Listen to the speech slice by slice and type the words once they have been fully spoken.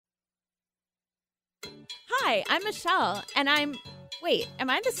Hi, I'm Michelle, and am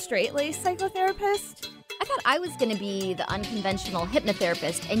I the straight-laced psychotherapist? I thought I was going to be the unconventional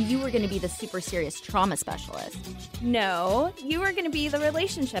hypnotherapist, and you were going to be the super serious trauma specialist. No, you were going to be the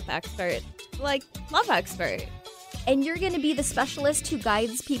relationship expert, like love expert. And you're going to be the specialist who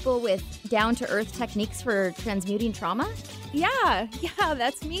guides people with down-to-earth techniques for transmuting trauma? Yeah,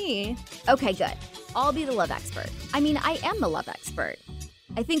 that's me. Okay, good. I'll be the love expert. I mean, I am the love expert.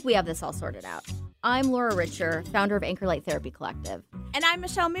 I think we have this all sorted out. I'm Laura Richer, founder of Anchor Light Therapy Collective. And I'm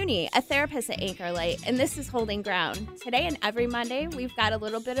Michelle Mooney, a therapist at Anchor Light, and this is Holding Ground. Today and every Monday, we've got a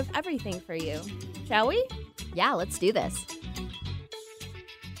little bit of everything for you. Shall we? Yeah, let's do this.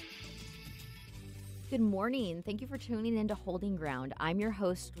 Good morning. Thank you for tuning in to Holding Ground. I'm your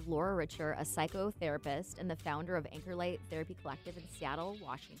host, Laura Richer, a psychotherapist and the founder of Anchor Light Therapy Collective in Seattle,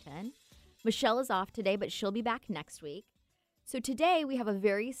 Washington. Michelle is off today, but she'll be back next week. So today we have a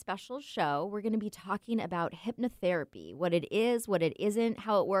very special show. We're going to be talking about hypnotherapy, what it is, what it isn't,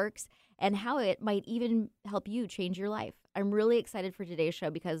 how it works, and how it might even help you change your life. I'm really excited for today's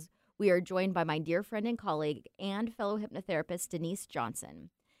show because we are joined by my dear friend and colleague and fellow hypnotherapist, Denise Johnson.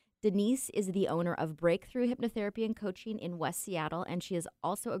 Denise is the owner of Breakthrough Hypnotherapy and Coaching in West Seattle, and she is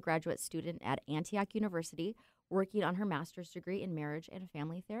also a graduate student at Antioch University, working on her master's degree in marriage and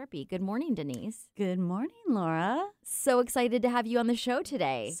family therapy. Good morning, Denise. Good morning, Laura. So excited to have you on the show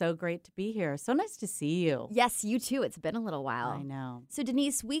today. So great to be here. So nice to see you. Yes, you too. It's been a little while. I know. So,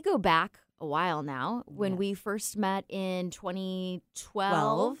 Denise, we go back a while now when Yes. we first met in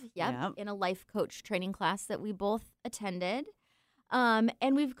 2012. Yep. In a life coach training class that we both attended. And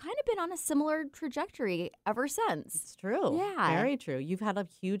we've kind of been on a similar trajectory ever since. It's true. Yeah. Very true. You've had a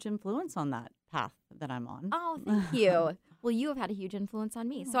huge influence on that path that I'm on. Oh, thank you. Well, you have had a huge influence on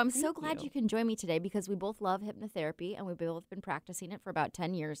me. So I'm so thank glad you can join me today because we both love hypnotherapy and we've both been practicing it for about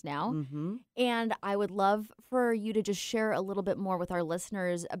 10 years now. Mm-hmm. And I would love for you to just share a little bit more with our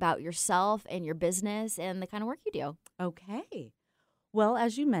listeners about yourself and your business and the kind of work you do. Okay. Well,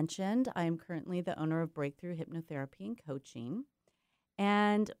 as you mentioned, I am currently the owner of Breakthrough Hypnotherapy and Coaching.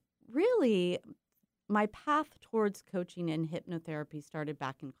 And really, my path towards coaching and hypnotherapy started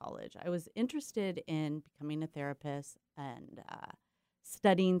back in college. I was interested in becoming a therapist and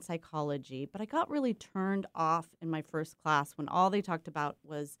studying psychology, but I got really turned off in my first class when all they talked about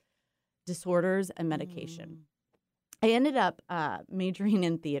was disorders and medication. I ended up majoring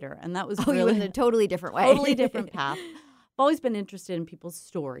in theater, and that was You really went in a totally different way. totally different path. I've always been interested in people's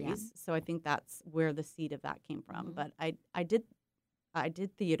stories, Yeah. so I think that's where the seed of that came from. Mhm. But I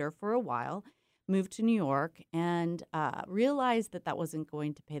did theater for a while, moved to New York, and realized that wasn't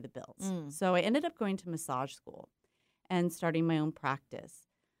going to pay the bills. So I ended up going to massage school and starting my own practice.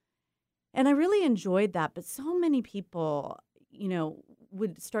 And I really enjoyed that, but so many people,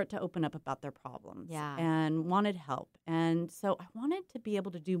 would start to open up about their problems and wanted help. And so I wanted to be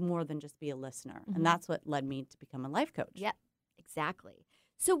able to do more than just be a listener. Mhm. And that's what led me to become a life coach. Yep, exactly.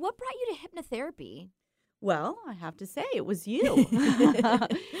 So what brought you to hypnotherapy? Well, I have to say it was you.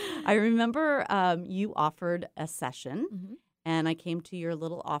 I remember you offered a session, Mm-hmm. and I came to your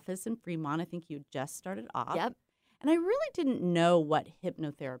little office in Fremont. I think you just started off. Yep. And I really didn't know what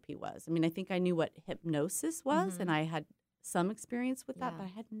hypnotherapy was. I mean, I think I knew what hypnosis was, and I had some experience with that, Yeah. but I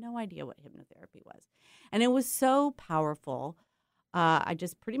had no idea what hypnotherapy was. And it was so powerful. I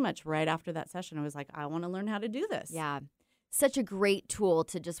just pretty much right after that session, I was like, I want to learn how to do this. Yeah. Such a great tool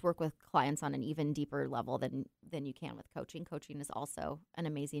to just work with clients on an even deeper level than you can with coaching. Coaching is also an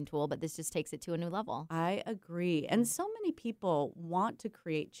amazing tool, but this just takes it to a new level. I agree. And so many people want to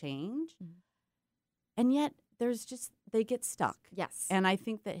create change, and yet they get stuck. Yes. And I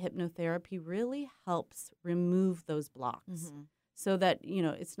think that hypnotherapy really helps remove those blocks so that,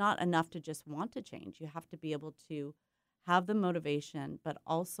 it's not enough to just want to change. You have to be able to have the motivation, but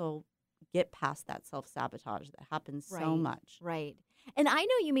also get past that self-sabotage that happens so much. Right. And I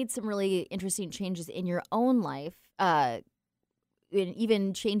know you made some really interesting changes in your own life,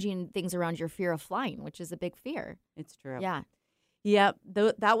 even changing things around your fear of flying, which is a big fear. It's true. Yeah. Yeah,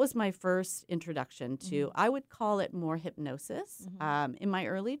 that was my first introduction to, I would call it more hypnosis. In my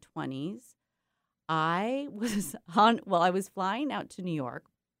early 20s, I was flying out to New York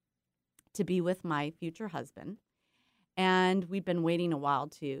to be with my future husband, and we'd been waiting a while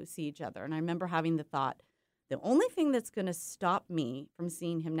to see each other. And I remember having the thought, the only thing that's going to stop me from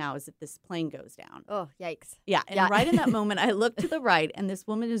seeing him now is if this plane goes down. Oh, yikes. Yeah, and right in that moment, I looked to the right, and this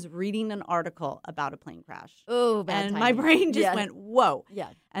woman is reading an article about a plane crash. Oh, bad And timing. my brain just went, whoa. Yeah.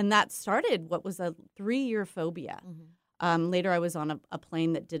 And that started what was a 3-year phobia. Later, I was on a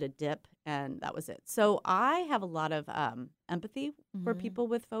plane that did a dip, and that was it. So I have a lot of empathy for people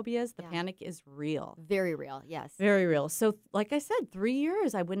with phobias. The panic is real. Very real, yes. Very real. So like I said, 3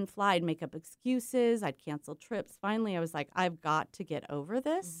 years, I wouldn't fly. I'd make up excuses. I'd cancel trips. Finally, I was like, I've got to get over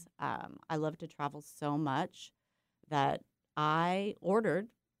this. I love to travel so much that I ordered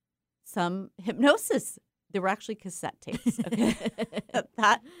some hypnosis. They were actually cassette tapes. Okay?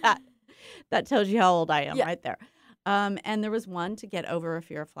 that tells you how old I am right there. And there was one to get over a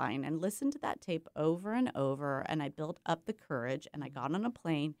fear of flying, and listened to that tape over and over. And I built up the courage, and I got on a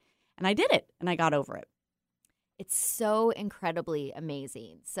plane, and I did it, and I got over it. It's so incredibly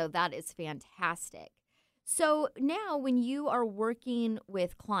amazing. So that is fantastic. So now when you are working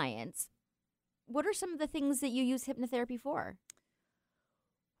with clients, what are some of the things that you use hypnotherapy for?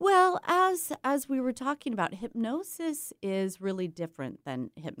 Well, as we were talking about, hypnosis is really different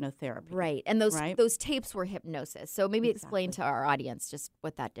than hypnotherapy. Right. And those tapes were hypnosis. So maybe explain to our audience just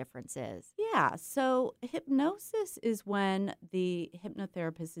what that difference is. Yeah. So hypnosis is when the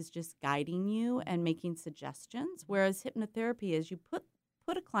hypnotherapist is just guiding you and making suggestions, whereas hypnotherapy is you put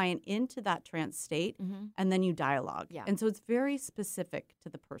a client into that trance state and then you dialogue. Yeah. And so it's very specific to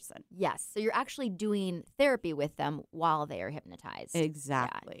the person. Yes. So you're actually doing therapy with them while they are hypnotized.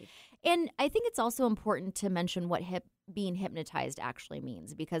 Exactly. Yeah. And I think it's also important to mention what being hypnotized actually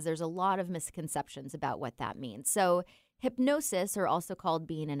means, because there's a lot of misconceptions about what that means. So hypnosis, or also called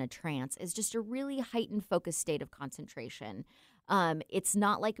being in a trance, is just a really heightened focused state of concentration. It's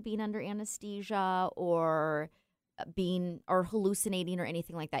not like being under anesthesia or hallucinating or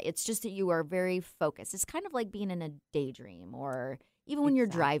anything like that. It's just that you are very focused. It's kind of like being in a daydream, or even when you're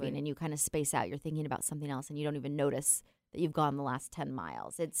driving and you kind of space out, you're thinking about something else and you don't even notice that you've gone the last 10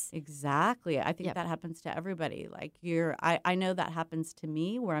 miles. Exactly. I think that happens to everybody. Like I know that happens to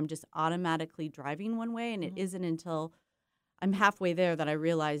me, where I'm just automatically driving one way, and it isn't until I'm halfway there that I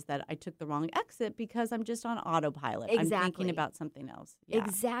realize that I took the wrong exit because I'm just on autopilot. Exactly. I'm thinking about something else. Yeah.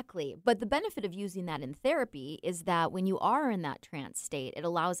 Exactly. But the benefit of using that in therapy is that when you are in that trance state, it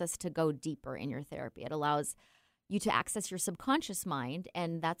allows us to go deeper in your therapy. It allows you to access your subconscious mind,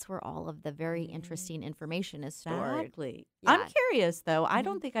 and that's where all of the very interesting information is stored. Exactly. Yeah. I'm curious, though. I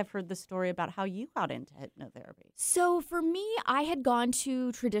don't think I've heard the story about how you got into hypnotherapy. So for me, I had gone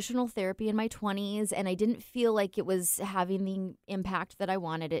to traditional therapy in my 20s, and I didn't feel like it was having the impact that I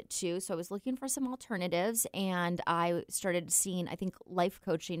wanted it to. So I was looking for some alternatives, and I started seeing, I think life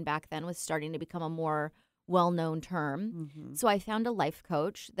coaching back then was starting to become a more well-known term. So I found a life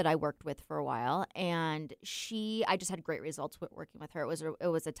coach that I worked with for a while, and I just had great results with working with her. It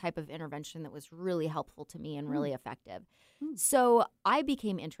was a type of intervention that was really helpful to me and really effective. So I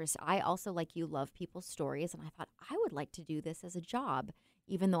became interested. I also, like you, love people's stories, and I thought I would like to do this as a job,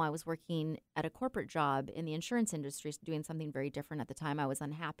 even though I was working at a corporate job in the insurance industry, doing something very different at the time. I was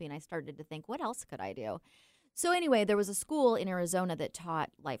unhappy, and I started to think, what else could I do? So anyway, there was a school in Arizona that taught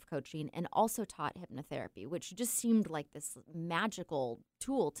life coaching and also taught hypnotherapy, which just seemed like this magical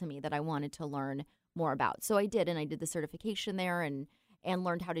tool to me that I wanted to learn more about. So I did, and I did the certification there and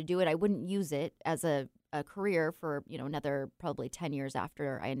learned how to do it. I wouldn't use it as a career for, another probably 10 years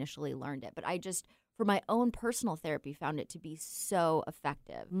after I initially learned it. But I just, for my own personal therapy, found it to be so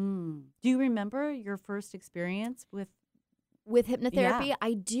effective. Do you remember your first experience with hypnotherapy? Yeah.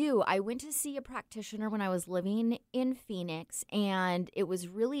 I do. I went to see a practitioner when I was living in Phoenix, and it was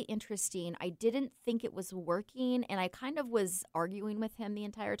really interesting. I didn't think it was working, and I kind of was arguing with him the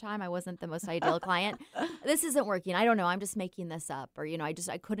entire time. I wasn't the most ideal client. This isn't working. I don't know. I'm just making this up. Or,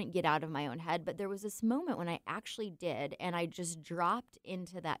 I couldn't get out of my own head. But there was this moment when I actually did, and I just dropped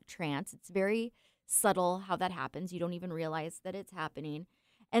into that trance. It's very subtle how that happens. You don't even realize that it's happening.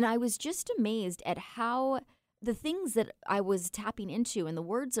 And I was just amazed at how the things that I was tapping into and the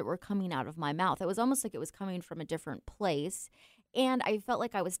words that were coming out of my mouth, it was almost like it was coming from a different place. And I felt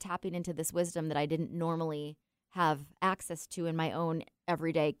like I was tapping into this wisdom that I didn't normally have access to in my own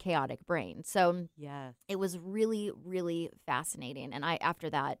everyday chaotic brain. So it was really, really fascinating. And after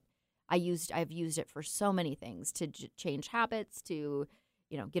that, I've used it for so many things, to change habits, to,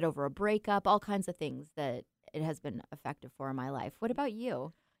 get over a breakup, all kinds of things that it has been effective for in my life. What about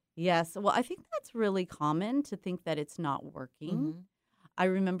you? Yes. Well, I think that's really common to think that it's not working. I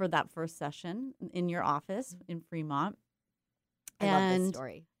remember that first session in your office in Fremont. I love this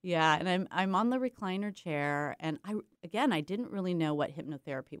story. Yeah, and I'm on the recliner chair, and I didn't really know what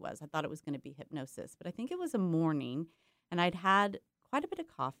hypnotherapy was. I thought it was going to be hypnosis, but I think it was a morning, and I'd had quite a bit of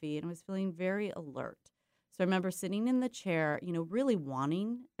coffee, and I was feeling very alert. So I remember sitting in the chair, really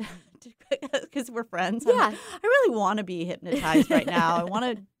wanting, because we're friends. Yeah. I'm like, I really want to be hypnotized right now. I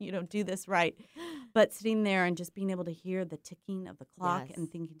want to, do this right. But sitting there and just being able to hear the ticking of the clock Yes. and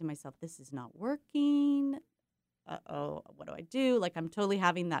thinking to myself, this is not working. Uh-oh, what do I do? Like, I'm totally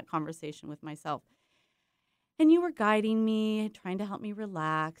having that conversation with myself. And you were guiding me, trying to help me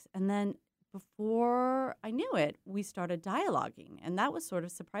relax. And then before I knew it, we started dialoguing. And that was sort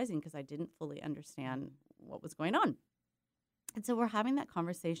of surprising because I didn't fully understand what was going on. And so we're having that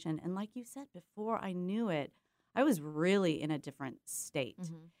conversation. And like you said, before I knew it, I was really in a different state.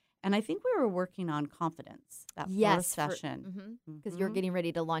 Mm-hmm. And I think we were working on confidence that first session. Because you're getting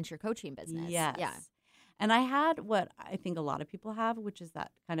ready to launch your coaching business. Yes. Yeah. And I had what I think a lot of people have, which is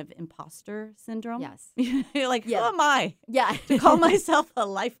that kind of imposter syndrome. Yes. You're like, Yeah. who am I Yeah. to call myself a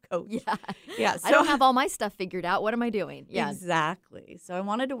life coach? Yeah. Yeah. So I don't have all my stuff figured out. What am I doing? Yeah. Exactly. So I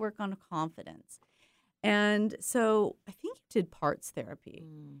wanted to work on confidence. And so I think you did parts therapy.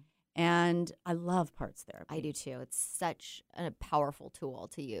 And I love parts therapy. I do too. It's such a powerful tool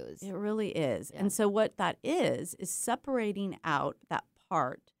to use. It really is. Yeah. And so what that is separating out that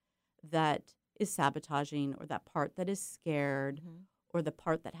part that is sabotaging or that part that is scared or the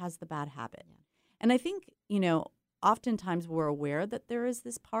part that has the bad habit. Yeah. And I think, oftentimes we're aware that there is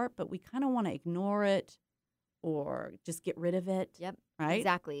this part, but we kind of want to ignore it or just get rid of it. Yep. Right?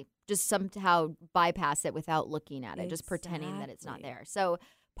 Exactly. Just somehow bypass it without looking at it, just pretending that it's not there. So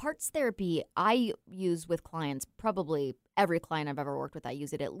parts therapy I use with clients, probably every client I've ever worked with, I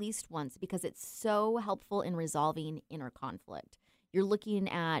use it at least once because it's so helpful in resolving inner conflict. You're looking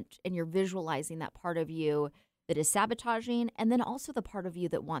at and you're visualizing that part of you that is sabotaging and then also the part of you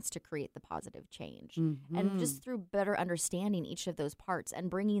that wants to create the positive change. And just through better understanding each of those parts and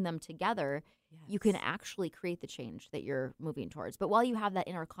bringing them together, you can actually create the change that you're moving towards. But while you have that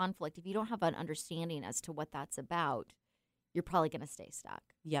inner conflict, if you don't have an understanding as to what that's about, you're probably going to stay stuck.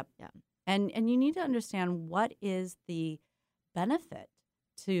 Yep. Yeah. And you need to understand what is the benefit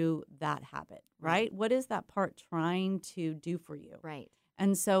to that habit, right? What is that part trying to do for you? Right.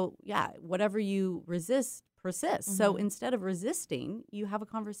 And so, whatever you resist persists. So instead of resisting, you have a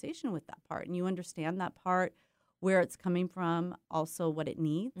conversation with that part and you understand that part, where it's coming from, also what it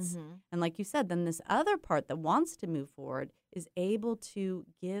needs. And like you said, then this other part that wants to move forward is able to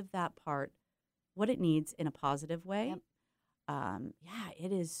give that part what it needs in a positive way. Yep.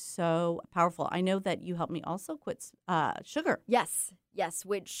 It is so powerful. I know that you helped me also quit sugar. Yes,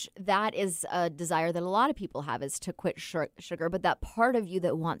 which that is a desire that a lot of people have, is to quit sugar. But that part of you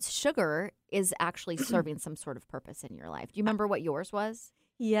that wants sugar is actually serving some sort of purpose in your life. Do you remember what yours was?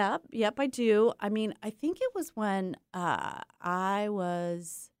 Yep, I do. I mean, I think it was when it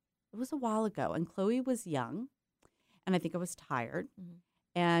was a while ago, and Chloe was young, and I think I was tired.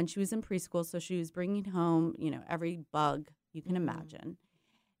 And she was in preschool, so she was bringing home, every bug you can imagine.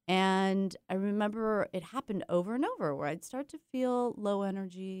 And I remember it happened over and over where I'd start to feel low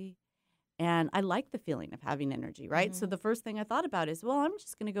energy. And I like the feeling of having energy, right? So the first thing I thought about is, well, I'm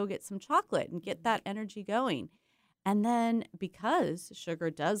just going to go get some chocolate and get that energy going. And then because sugar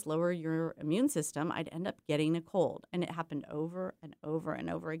does lower your immune system, I'd end up getting a cold. And it happened over and over and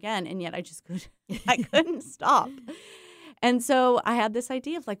over again. And yet I just couldn't stop. And so I had this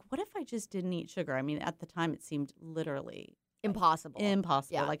idea of like, what if I just didn't eat sugar? I mean, at the time it seemed literally Impossible.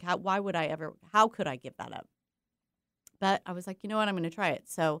 Yeah. Like, how could I give that up? But I was like, you know what? I'm going to try it.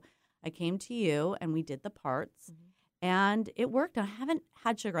 So I came to you and we did the parts and it worked. I haven't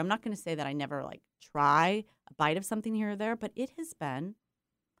had sugar. I'm not going to say that I never try a bite of something here or there, but it has been,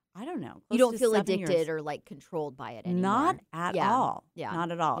 I don't know. You don't feel 7 addicted years. or controlled by it anymore. Not at all. Yeah.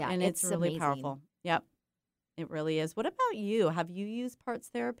 Not at all. Yeah, And it's really amazing. powerful. Yep. It really is. What about you? Have you used parts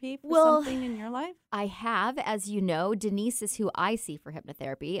therapy for something in your life? I have. As you know, Denise is who I see for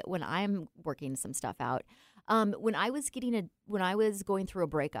hypnotherapy when I'm working some stuff out. When I was going through a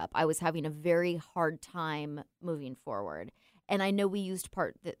breakup, I was having a very hard time moving forward. And I know we used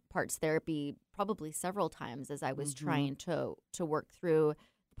parts therapy probably several times as I was trying to work through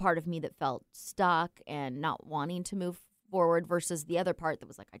the part of me that felt stuck and not wanting to move forward versus the other part that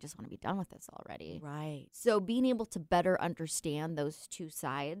was like, I just want to be done with this already. Right. So being able to better understand those two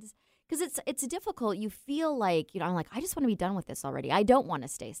sides, because it's difficult. You feel like, I'm like, I just want to be done with this already. I don't want to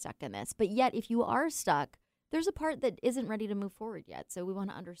stay stuck in this. But yet, if you are stuck, there's a part that isn't ready to move forward yet. So we want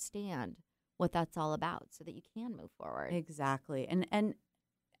to understand what that's all about so that you can move forward. Exactly. And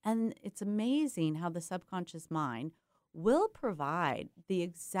it's amazing how the subconscious mind will provide the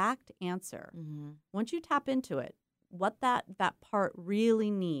exact answer once you tap into it. What that part really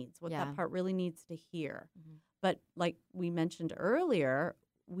needs, what that part really needs to hear. But like we mentioned earlier,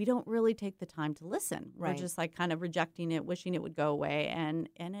 we don't really take the time to listen. Right. We're just like kind of rejecting it, wishing it would go away, and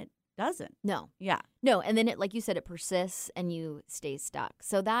it doesn't. No. Yeah. No, and then like you said, it persists and you stay stuck.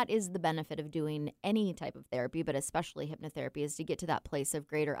 So that is the benefit of doing any type of therapy, but especially hypnotherapy, is to get to that place of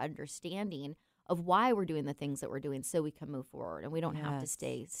greater understanding of why we're doing the things that we're doing so we can move forward and we don't have to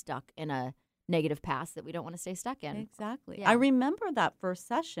stay stuck in a negative past that we don't want to stay stuck in. Exactly. Yeah. I remember that first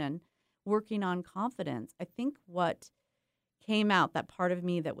session working on confidence. I think what came out, that part of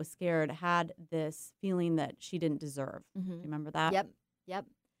me that was scared had this feeling that she didn't deserve. Do you remember that? Yep.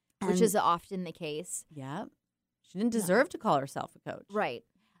 Which is often the case. Yeah. She didn't deserve to call herself a coach. Right.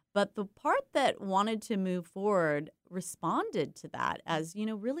 But the part that wanted to move forward responded to that as,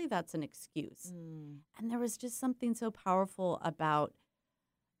 really that's an excuse. And there was just something so powerful about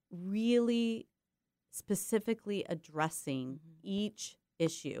really specifically addressing each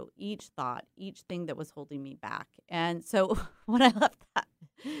issue, each thought, each thing that was holding me back. And so when I left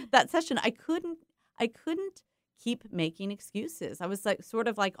that session, I couldn't keep making excuses. I was sort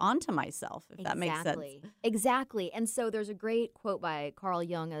of onto myself, if that makes sense. Exactly. And so there's a great quote by Carl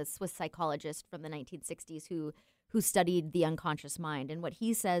Jung, a Swiss psychologist from the 1960s who studied the unconscious mind. And what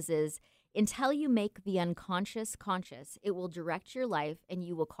he says is, until you make the unconscious conscious, it will direct your life and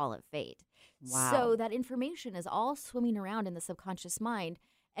you will call it fate. Wow. So that information is all swimming around in the subconscious mind,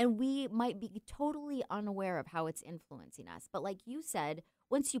 and we might be totally unaware of how it's influencing us. But like you said,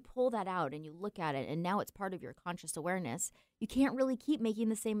 once you pull that out and you look at it and now it's part of your conscious awareness, you can't really keep making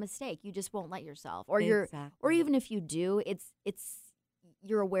the same mistake. You just won't let yourself. Or or even if you do,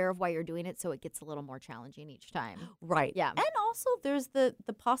 you're aware of why you're doing it, so it gets a little more challenging each time. Right. Yeah. And also there's the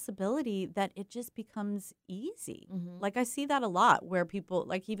possibility that it just becomes easy. Like I see that a lot where people,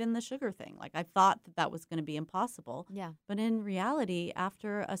 like even the sugar thing, like I thought that was going to be impossible. Yeah. But in reality,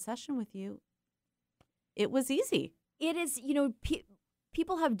 after a session with you, it was easy. It is,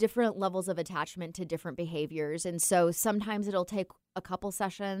 people have different levels of attachment to different behaviors. And so sometimes it'll take a couple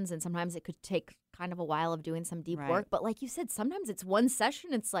sessions and sometimes it could take kind of a while of doing some deep work. But like you said, sometimes it's one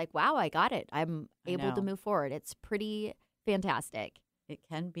session. It's like, wow, I got it. I'm able to move forward. It's pretty fantastic. It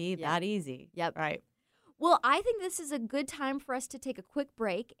can be that easy. Yep. Right. Well, I think this is a good time for us to take a quick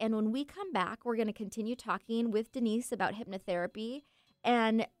break. And when we come back, we're going to continue talking with Denise about hypnotherapy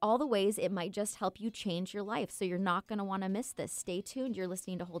and all the ways it might just help you change your life. So you're not going to want to miss this. Stay tuned. You're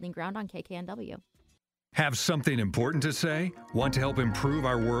listening to Holding Ground on KKNW. Have something important to say? Want to help improve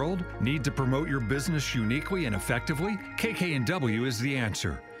our world? Need to promote your business uniquely and effectively? KKNW is the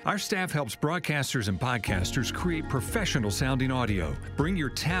answer. Our staff helps broadcasters and podcasters create professional-sounding audio. Bring your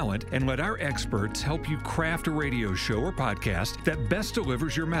talent and let our experts help you craft a radio show or podcast that best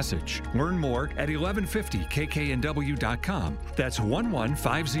delivers your message. Learn more at 1150kknw.com. That's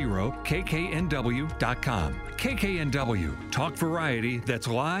 1150kknw.com. KKNW, talk variety that's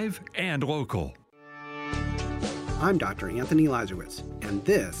live and local. I'm Dr. Anthony Lazarowitz, and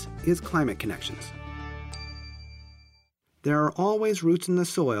this is Climate Connections. There are always roots in the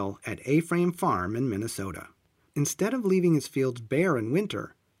soil at A-Frame Farm in Minnesota. Instead of leaving his fields bare in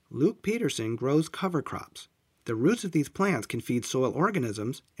winter, Luke Peterson grows cover crops. The roots of these plants can feed soil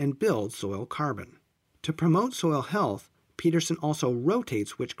organisms and build soil carbon. To promote soil health, Peterson also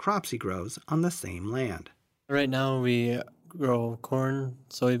rotates which crops he grows on the same land. Right now we grow corn,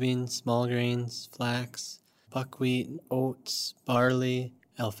 soybeans, small grains, flax, buckwheat, oats, barley,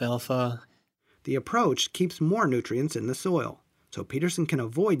 alfalfa. The approach keeps more nutrients in the soil, so Peterson can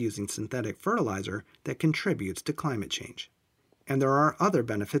avoid using synthetic fertilizer that contributes to climate change. And there are other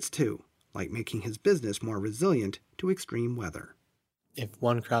benefits too, like making his business more resilient to extreme weather. If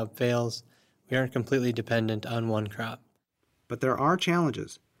one crop fails, we aren't completely dependent on one crop. But there are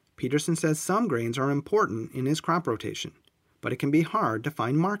challenges. Peterson says some grains are important in his crop rotation, but it can be hard to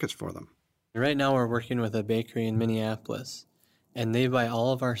find markets for them. Right now we're working with a bakery in Minneapolis, and they buy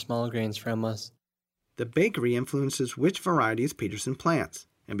all of our small grains from us. The bakery influences which varieties Peterson plants,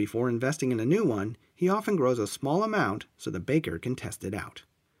 and before investing in a new one, he often grows a small amount so the baker can test it out.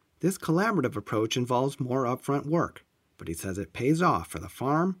 This collaborative approach involves more upfront work, but he says it pays off for the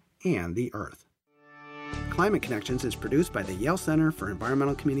farm and the earth. Climate Connections is produced by the Yale Center for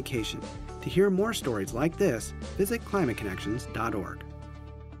Environmental Communication. To hear more stories like this, visit climateconnections.org.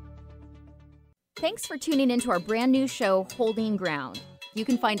 Thanks for tuning into our brand new show, Holding Ground. You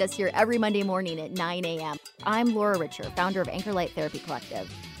can find us here every Monday morning at 9 a.m. I'm Laura Richer, founder of Anchor Light Therapy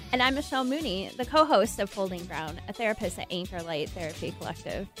Collective. And I'm Michelle Mooney, the co-host of Holding Ground, a therapist at Anchor Light Therapy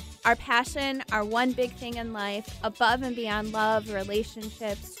Collective. Our passion, our one big thing in life, above and beyond love,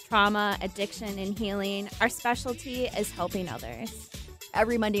 relationships, trauma, addiction, and healing, our specialty is helping others.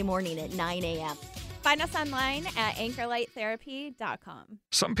 Every Monday morning at 9 a.m. Find us online at anchorlighttherapy.com.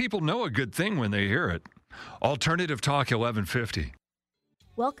 Some people know a good thing when they hear it. Alternative Talk 1150.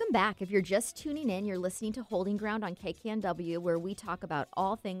 Welcome back. If you're just tuning in, you're listening to Holding Ground on KKNW, where we talk about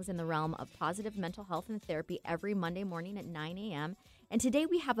all things in the realm of positive mental health and therapy every Monday morning at 9 a.m. And today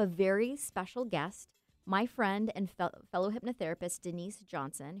we have a very special guest, my friend and fellow hypnotherapist, Denise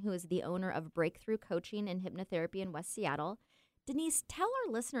Johnson, who is the owner of Breakthrough Coaching and Hypnotherapy in West Seattle. Denise, tell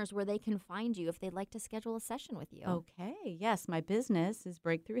our listeners where they can find you if they'd like to schedule a session with you. Okay. Yes, my business is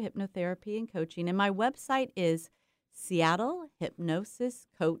Breakthrough Hypnotherapy and Coaching, and my website is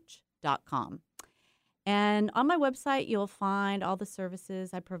seattlehypnosiscoach.com. And on my website, you'll find all the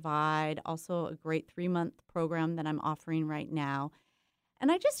services I provide, also a great 3-month program that I'm offering right now.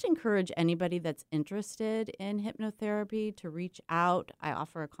 And I just encourage anybody that's interested in hypnotherapy to reach out. I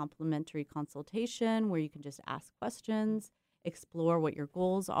offer a complimentary consultation where you can just ask questions, explore what your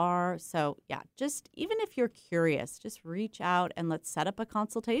goals are. So, yeah, just even if you're curious, just reach out and let's set up a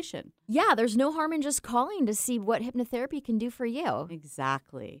consultation. Yeah, there's no harm in just calling to see what hypnotherapy can do for you.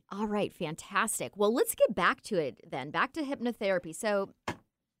 Exactly. All right, fantastic. Well, let's get back to it then, back to hypnotherapy. So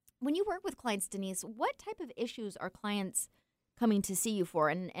when you work with clients, Denise, what type of issues are clients coming to see you for,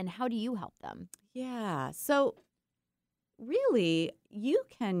 and how do you help them? Yeah. So really, you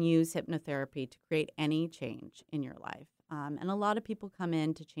can use hypnotherapy to create any change in your life. And a lot of people come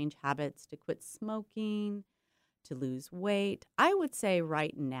in to change habits, to quit smoking, to lose weight. I would say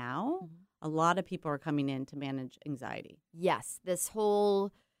right now, a lot of people are coming in to manage anxiety. Yes, this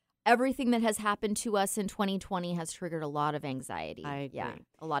whole everything that has happened to us in 2020 has triggered a lot of anxiety. I agree. Yeah,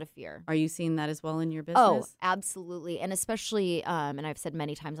 a lot of fear. Are you seeing that as well in your business? Oh, absolutely. And especially, and I've said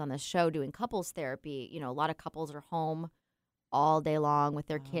many times on this show, doing couples therapy, a lot of couples are home all day long with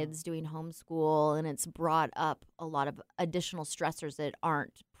their kids doing homeschool, and it's brought up a lot of additional stressors that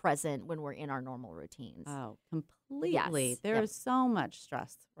aren't present when we're in our normal routines. Oh, completely. Yes. There is so much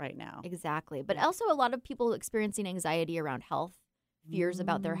stress right now. Exactly. But also a lot of people experiencing anxiety around health, fears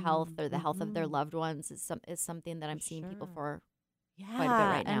about their health or the health of their loved ones is something that I'm seeing people for quite a bit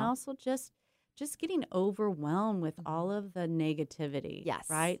right now. And also just getting overwhelmed with all of the negativity, yes,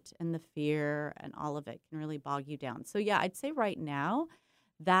 right? And the fear and all of it can really bog you down. So, yeah, I'd say right now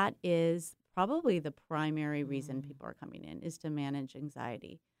that is probably the primary reason people are coming in is to manage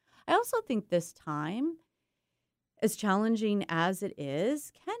anxiety. I also think this time, as challenging as it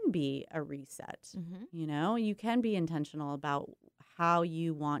is, can be a reset. You can be intentional about how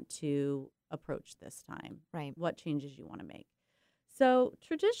you want to approach this time, right? What changes you want to make. So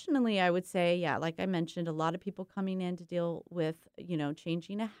traditionally, I would say, yeah, like I mentioned, a lot of people coming in to deal with,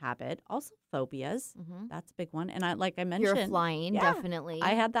 changing a habit. Also phobias. That's a big one. And I mentioned. Fear of flying, definitely.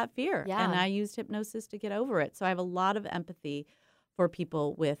 I had that fear. Yeah. And I used hypnosis to get over it. So I have a lot of empathy for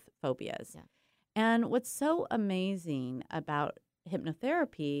people with phobias. Yeah. And what's so amazing about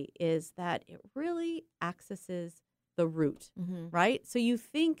hypnotherapy is that it really accesses the root, right? So you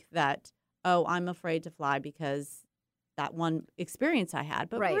think that, oh, I'm afraid to fly because that one experience I had.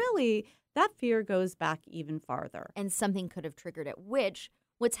 But really, that fear goes back even farther. And something could have triggered it, which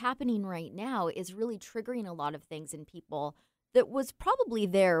what's happening right now is really triggering a lot of things in people that was probably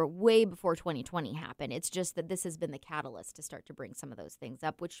there way before 2020 happened. It's just that this has been the catalyst to start to bring some of those things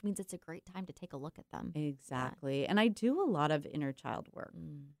up, which means it's a great time to take a look at them. Exactly. And I do a lot of inner child work,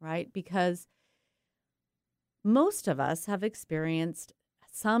 right? Because most of us have experienced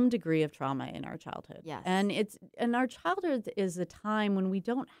some degree of trauma in our childhood. Yes. And our childhood is a time when we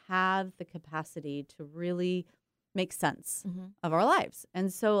don't have the capacity to really make sense of our lives.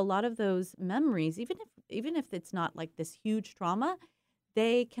 And so a lot of those memories, even if it's not like this huge trauma,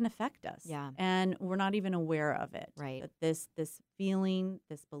 they can affect us. Yeah. And we're not even aware of it. Right. That this feeling,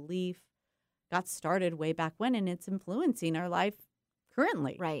 this belief got started way back when, and it's influencing our life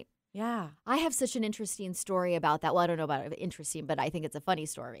currently. Right. Yeah. I have such an interesting story about that. Well, I don't know about it interesting, but I think it's a funny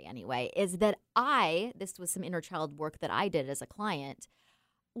story anyway, is that this was some inner child work that I did as a client,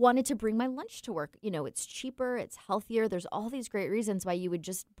 wanted to bring my lunch to work. It's cheaper, it's healthier. There's all these great reasons why you would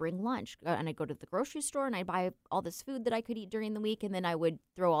just bring lunch. And I'd go to the grocery store and I'd buy all this food that I could eat during the week. And then I would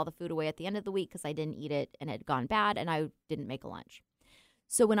throw all the food away at the end of the week because I didn't eat it and it had gone bad and I didn't make a lunch.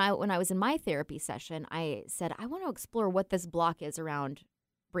 So when I was in my therapy session, I said, I want to explore what this block is around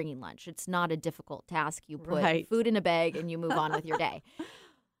bringing lunch. It's not a difficult task. You put food in a bag and you move on with your day.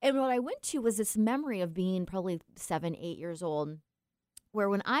 And what I went to was this memory of being probably 7, 8 years old, Where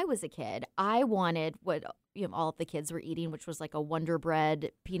when I was a kid, I wanted what all of the kids were eating, which was like a Wonder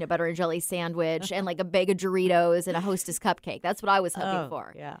Bread peanut butter and jelly sandwich and like a bag of Doritos and a Hostess cupcake. That's what I was hoping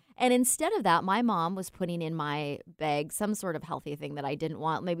for. Yeah. And instead of that, my mom was putting in my bag some sort of healthy thing that I didn't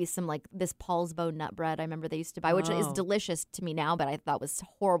want. Maybe some like this Paul's Bone nut bread I remember they used to buy, which is delicious to me now, but I thought was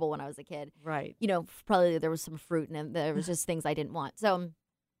horrible when I was a kid. Right. Probably there was some fruit in it. There was just things I didn't want. So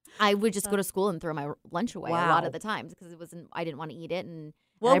I would just go to school and throw my lunch away a lot of the times because I didn't want to eat it. And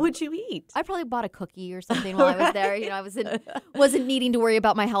what would you eat? I probably bought a cookie or something while I was there. I wasn't needing to worry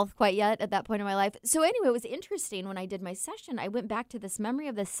about my health quite yet at that point in my life. So anyway, it was interesting when I did my session. I went back to this memory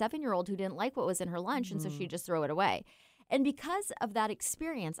of this 7-year-old who didn't like what was in her lunch, and so she'd just throw it away. And because of that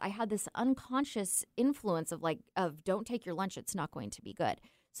experience, I had this unconscious influence of don't take your lunch; it's not going to be good.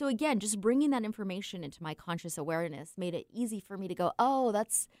 So again, just bringing that information into my conscious awareness made it easy for me to go, oh,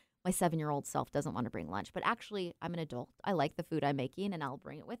 that's my 7-year-old self doesn't want to bring lunch, but actually I'm an adult. I like the food I'm making and I'll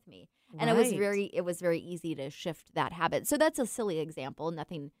bring it with me. And it was very easy to shift that habit. So that's a silly example,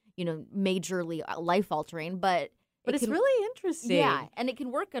 nothing, majorly life altering, but it's really interesting. Yeah, and it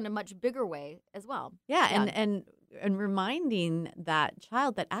can work in a much bigger way as well. Yeah. And reminding that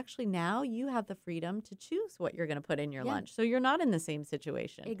child that actually now you have the freedom to choose what you're going to put in your lunch. So you're not in the same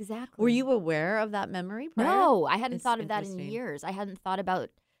situation. Exactly. Were you aware of that memory prior? No, I hadn't thought of that in years. I hadn't thought about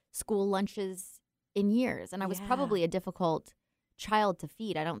school lunches in years. And I was probably a difficult child to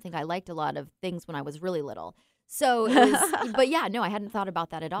feed. I don't think I liked a lot of things when I was really little. So it was, but yeah, no, I hadn't thought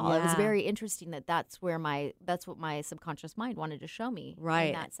about that at all. It was very interesting that's what my subconscious mind wanted to show me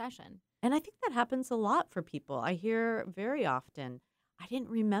in that session. And I think that happens a lot for people. I hear very often, I didn't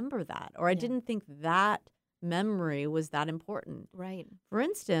remember that, or I didn't think that memory was that important. Right. For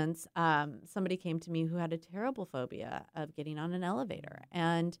instance, somebody came to me who had a terrible phobia of getting on an elevator.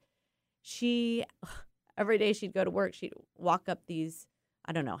 And every day she'd go to work, she'd walk up these,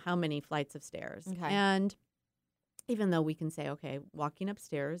 I don't know how many flights of stairs. Okay. And even though we can say, okay, walking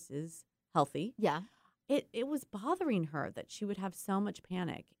upstairs is healthy. Yeah. It was bothering her that she would have so much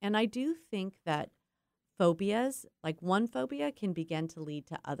panic. And I do think that phobias, like one phobia can begin to lead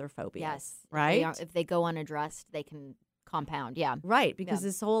to other phobias. Yes. Right? If they go unaddressed, they can compound. Yeah. Right. Because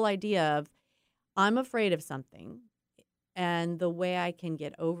this whole idea of I'm afraid of something and the way I can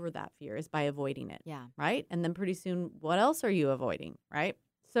get over that fear is by avoiding it. Yeah. Right. And then pretty soon, what else are you avoiding? Right.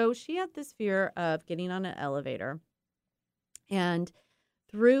 So she had this fear of getting on an elevator. And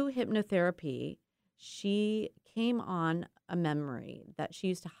through hypnotherapy, she came on a memory that she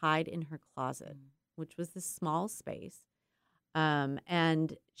used to hide in her closet, which was this small space.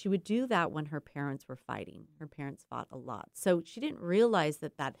 And she would do that when her parents were fighting. Her parents fought a lot. So she didn't realize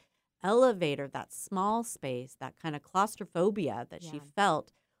that elevator, that small space, that kind of claustrophobia that she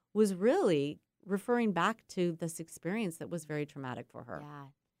felt was really referring back to this experience that was very traumatic for her.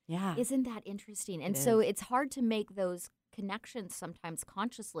 Yeah. Isn't that interesting? And so it's hard to make those connections sometimes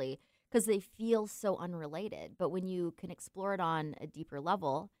consciously because they feel so unrelated. But when you can explore it on a deeper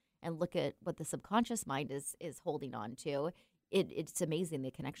level and look at what the subconscious mind is holding on to, it's amazing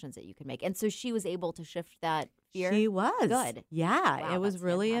the connections that you can make. And so she was able to shift that fear. She was. Good. Yeah, Wow, it was that's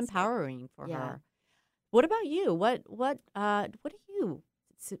really fantastic. empowering for her. What about you?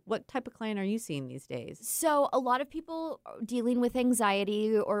 What type of client are you seeing these days? So a lot of people dealing with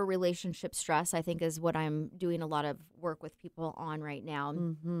anxiety or relationship stress, I think, is what I'm doing a lot of work with people on right now.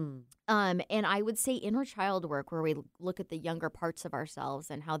 Mm-hmm. And I would say inner child work, where we look at the younger parts of ourselves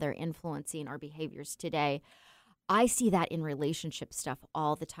and how they're influencing our behaviors today. I see that in relationship stuff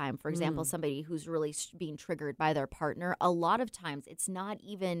all the time. For example, somebody who's really being triggered by their partner, a lot of times it's not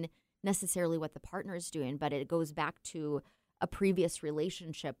even necessarily what the partner is doing, but it goes back to a previous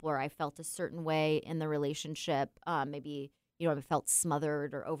relationship where I felt a certain way in the relationship. Maybe, I felt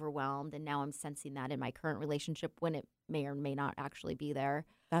smothered or overwhelmed, and now I'm sensing that in my current relationship when it may or may not actually be there.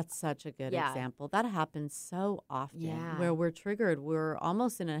 That's such a good example. That happens so often where we're triggered. We're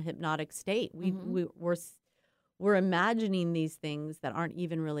almost in a hypnotic state. We're imagining these things that aren't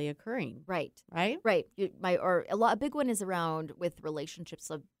even really occurring. Right. Right? Right. A big one is around with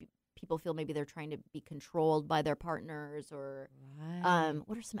relationships of people feel maybe they're trying to be controlled by their partners, or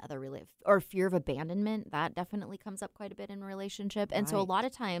what are some other or fear of abandonment. That definitely comes up quite a bit in a relationship. And so a lot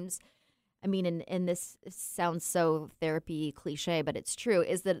of times, I mean, and this sounds so therapy cliche, but it's true,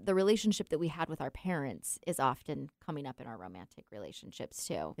 is that the relationship that we had with our parents is often coming up in our romantic relationships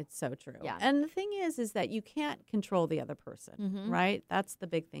too. It's so true. Yeah. And the thing is that you can't control the other person, right? That's the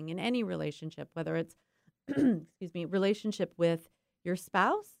big thing in any relationship, whether it's, relationship with your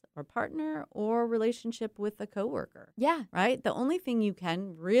spouse or partner or relationship with a coworker. Yeah. Right? The only thing you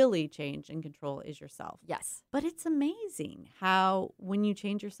can really change and control is yourself. Yes. But it's amazing how when you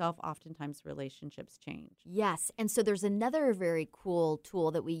change yourself, oftentimes relationships change. Yes. And so there's another very cool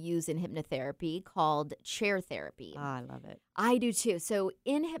tool that we use in hypnotherapy called chair therapy. Ah, I love it. I do too. So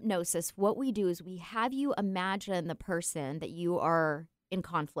in hypnosis, what we do is we have you imagine the person that you are in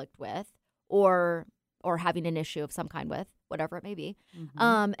conflict with or having an issue of some kind with, whatever it may be.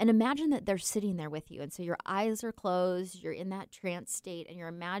 Mm-hmm. And imagine that they're sitting there with you. And so your eyes are closed, you're in that trance state, and you're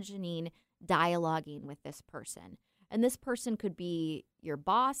imagining dialoguing with this person. And this person could be your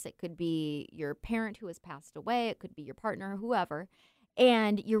boss, it could be your parent who has passed away, it could be your partner, whoever.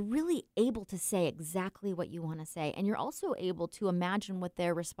 And you're really able to say exactly what you want to say. And you're also able to imagine what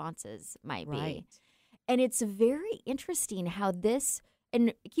their responses might be. And it's very interesting how this,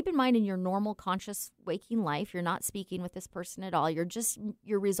 and keep in mind in your normal conscious waking life, you're not speaking with this person at all.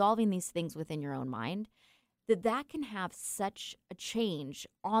 You're resolving these things within your own mind. That can have such a change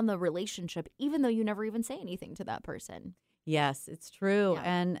on the relationship, even though you never even say anything to that person. Yes, it's true. Yeah.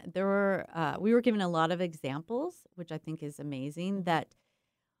 And we were given a lot of examples, which I think is amazing, that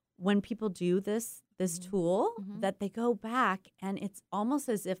when people do this tool, that they go back and it's almost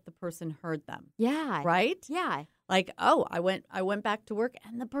as if the person heard them. Yeah. Right? Yeah. Like, oh, I went back to work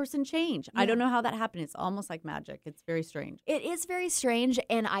and the person changed. Yeah. I don't know how that happened. It's almost like magic. It's very strange. It is very strange.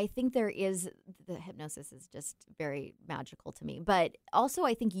 And I think the hypnosis is just very magical to me. But also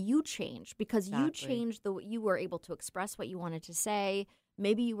I think you changed because you changed you were able to express what you wanted to say.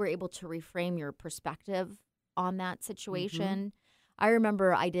 Maybe you were able to reframe your perspective on that situation. I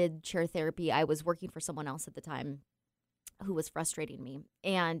remember I did chair therapy. I was working for someone else at the time who was frustrating me.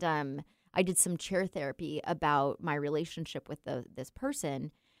 And I did some chair therapy about my relationship with this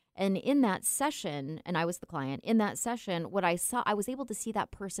person. And in that session, and I was the client, in that session, what I saw, I was able to see that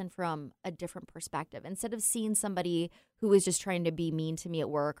person from a different perspective. Instead of seeing somebody who was just trying to be mean to me at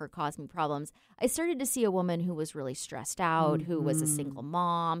work or cause me problems, I started to see a woman who was really stressed out, who was a single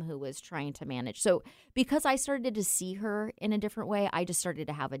mom, who was trying to manage. So because I started to see her in a different way, I just started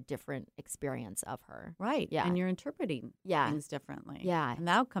to have a different experience of her. Right. Yeah. And you're interpreting things differently. Yeah. And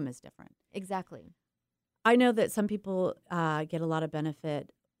the outcome is different. Exactly. I know that some people get a lot of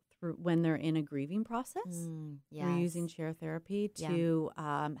benefit when they're in a grieving process. Yes. We're using chair therapy to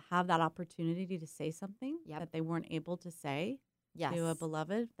have that opportunity to say something that they weren't able to say to a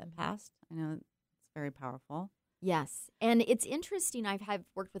beloved that passed. I know it's very powerful. Yes. And it's interesting. I've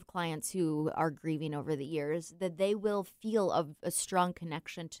worked with clients who are grieving over the years that they will feel a strong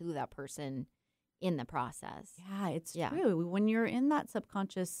connection to that person in the process. Yeah, it's true. When you're in that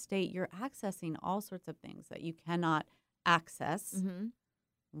subconscious state, you're accessing all sorts of things that you cannot access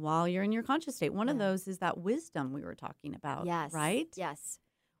while you're in your conscious state. One of those is that wisdom we were talking about. Yes. Right? Yes.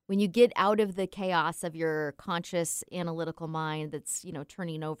 When you get out of the chaos of your conscious analytical mind that's,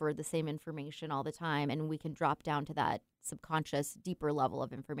 turning over the same information all the time, and we can drop down to that subconscious, deeper level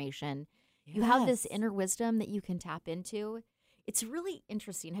of information, you have this inner wisdom that you can tap into. It's really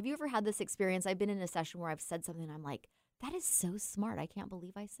interesting. Have you ever had this experience? I've been in a session where I've said something and I'm like, that is so smart. I can't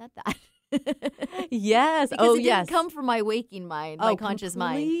believe I said that. Yes. Because it didn't come from my waking mind, my conscious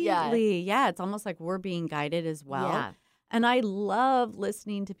mind. Yeah. Yeah. It's almost like we're being guided as well. Yeah. And I love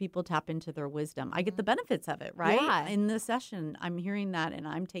listening to people tap into their wisdom. I get the benefits of it, right? Yeah. In the session, I'm hearing that and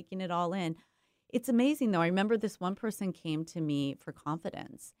I'm taking it all in. It's amazing, though. I remember this one person came to me for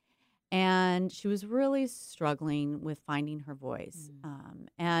confidence, and she was really struggling with finding her voice.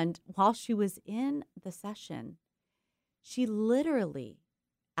 And while she was in the session, she literally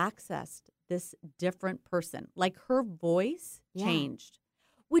accessed this different person. Like her voice changed.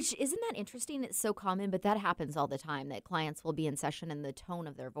 Which, isn't that interesting? It's so common, but that happens all the time, that clients will be in session and the tone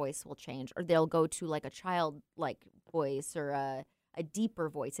of their voice will change, or they'll go to like a childlike voice or a deeper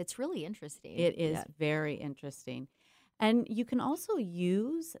voice. It's really interesting. It is very interesting. And you can also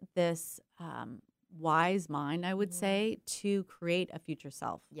use this wise mind, I would say, to create a future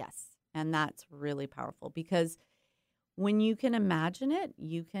self. Yes. And that's really powerful because when you can imagine it,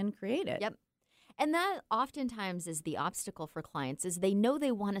 you can create it. Yep. And that oftentimes is the obstacle for clients, is they know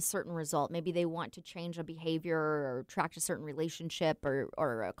they want a certain result. Maybe they want to change a behavior or attract a certain relationship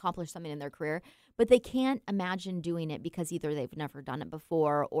or accomplish something in their career, but they can't imagine doing it because either they've never done it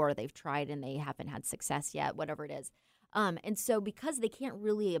before or they've tried and they haven't had success yet, whatever it is. And so because they can't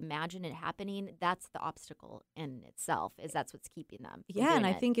really imagine it happening, that's the obstacle in itself, is that's what's keeping them from doing and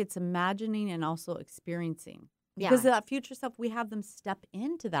I it. think it's imagining and also experiencing. Because that future self, we have them step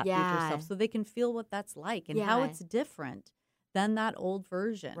into that future self so they can feel what that's like and how it's different than that old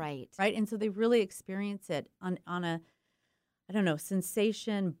version. Right. Right. And so they really experience it on a I don't know,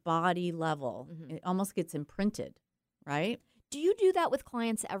 sensation, body level. Mhm. It almost gets imprinted, right? Do you do that with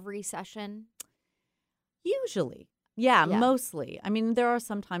clients every session? Usually. Yeah, Yeah. mostly. I mean, there are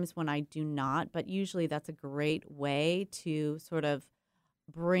some times when I do not, but usually that's a great way to sort of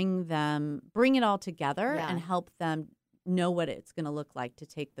bring it all together Yeah. and help them know what it's going to look like to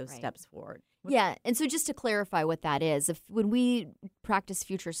take those Right. steps forward. Yeah, and so just to clarify what that is, when we practice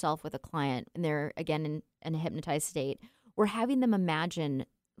future self with a client and they're, again, in a hypnotized state, we're having them imagine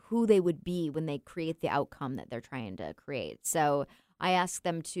who they would be when they create the outcome that they're trying to create. So I ask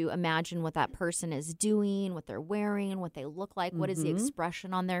them to imagine what that person is doing, what they're wearing, what they look like, what is the Mhm.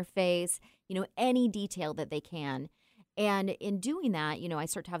 expression on their face, any detail that they can. And in doing that, I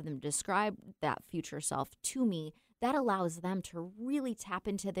start to have them describe that future self to me. That allows them to really tap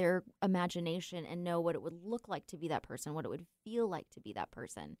into their imagination and know what it would look like to be that person, what it would feel like to be that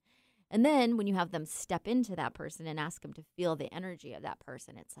person. And then when you have them step into that person and ask them to feel the energy of that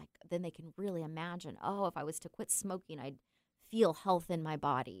person, it's like then they can really imagine, oh, if I was to quit smoking, I'd feel health in my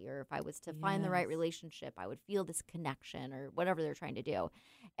body. Or if I was to find the right Yes. relationship, I would feel this connection or whatever they're trying to do.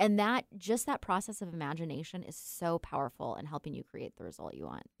 And that process of imagination is so powerful in helping you create the result you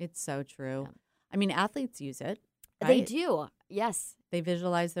want. It's so true. Yeah. I mean, athletes use it. They Right? do. Yes. They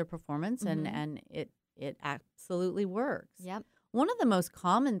visualize their performance Mhm. and it absolutely works. Yep. One of the most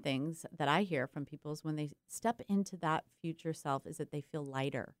common things that I hear from people is when they step into that future self is that they feel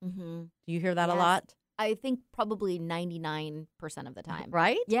lighter. Mm-hmm. Do you hear that a Yes. lot? I think probably 99% of the time.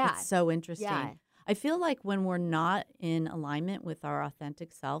 Right? Yeah. It's so interesting. Yeah. I feel like when we're not in alignment with our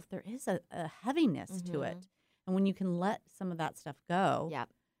authentic self, there is a heaviness to it. Mhm. And when you can let some of that stuff go, Yeah.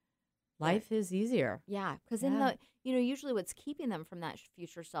 life is easier. Yeah. Because Yeah. usually what's keeping them from that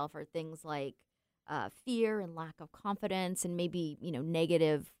future self are things like fear and lack of confidence and maybe,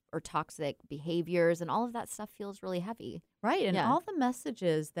 negative or toxic behaviors. And all of that stuff feels really heavy. Right. And Yeah. all the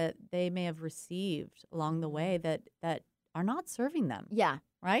messages that they may have received along the way that are not serving them. Yeah.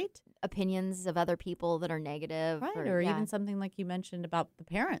 Right? Opinions of other people that are negative. Right. Or, Or yeah. even something like you mentioned about the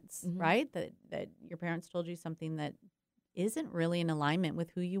parents, Mhm. right? That your parents told you something that isn't really in alignment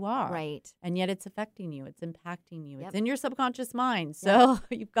with who you are. Right. And yet it's affecting you. It's impacting you. Yep. It's in your subconscious mind. So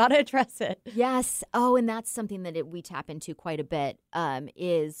you've got to address it. Yes. Oh, and that's something that we tap into quite a bit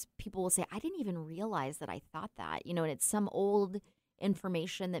is people will say, I didn't even realize that I thought that, and it's some old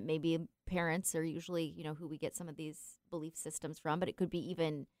information that maybe parents are usually, who we get some of these belief systems from, but it could be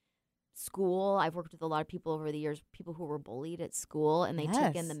even school. I've worked with a lot of people over the years, people who were bullied at school, and they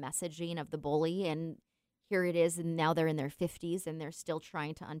took in the messaging of the bully, and here it is, and now they're in their 50s, and they're still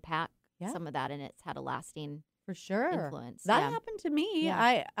trying to unpack some of that, and it's had a lasting For sure. influence. That Yeah. happened to me.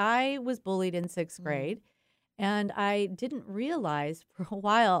 Yeah. I was bullied in 6th grade, and I didn't realize for a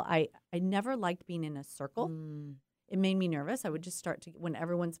while I never liked being in a circle. Mm. It made me nervous. I would just start to when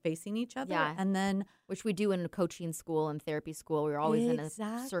everyone's facing each other. Yeah. And then Which we do in coaching school and therapy school. We're always in a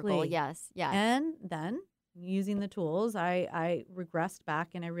circle. Exactly. Yes. Yeah. And then using the tools, I regressed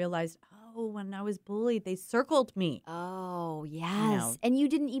back and I realized, oh, when I was bullied, they circled me. Oh, yes. know. And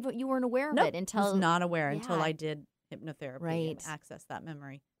you weren't aware of Nope, it until. was not aware until Yeah. I did hypnotherapy and Right. accessed that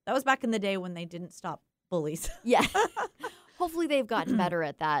memory. That was back in the day when they didn't stop bullies. Yeah. Hopefully they've gotten better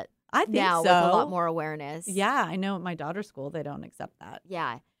at that I think now so. with a lot more awareness. Yeah, I know at my daughter's school, they don't accept that.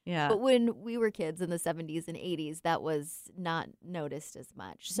 Yeah. Yeah. But when we were kids in the 70s and 80s, that was not noticed as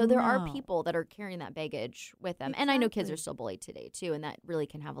much. So there are No. people that are carrying that baggage with them. And I know kids are Exactly. still bullied today, too, and that really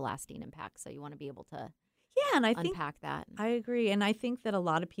can have a lasting impact. So you want to be able to Yeah, and I think unpack that. I agree. And I think that a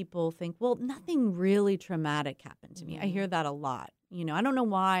lot of people think, well, nothing really traumatic happened to me. I hear that a lot. I don't know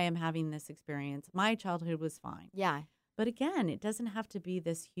why I'm having this experience. My childhood was fine. Yeah. But again, it doesn't have to be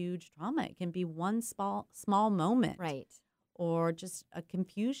this huge trauma. It can be one small moment. Right. Or just a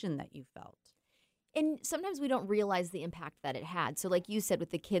confusion that you felt. And sometimes we don't realize the impact that it had. So like you said, with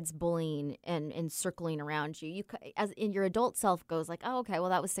the kids bullying and circling around you, as in your adult self goes like, oh, okay, well,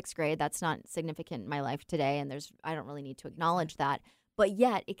 that was 6th grade. That's not significant in my life today. And I don't really need to acknowledge that. But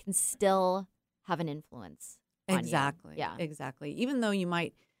yet it can still have an influence on you. Exactly. Yeah. Exactly. Even though you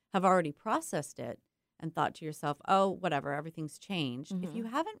might have already processed it and thought to yourself, oh, whatever, everything's changed. If you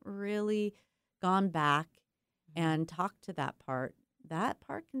haven't really gone back and talked to that part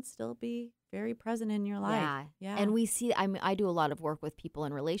can still be very present in your life. Yeah. Yeah. And we see, I do a lot of work with people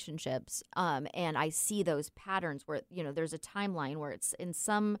in relationships, and I see those patterns where, there's a timeline where it's in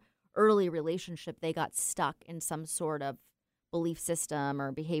some early relationship, they got stuck in some sort of belief system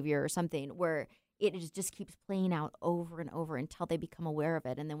or behavior or something where it just keeps playing out over and over until they become aware of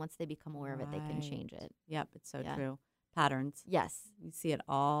it. And then once they become aware of it, they can Right. change it. Yep, it's so Yeah. true. Patterns. Yes. You see it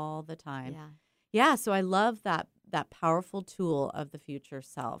all the time. Yeah. Yeah, so I love that powerful tool of the future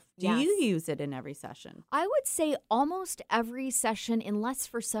self. Do you Yes. use it in every session? I would say almost every session, unless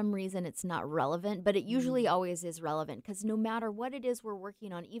for some reason it's not relevant, but it usually always is relevant because no matter what it is we're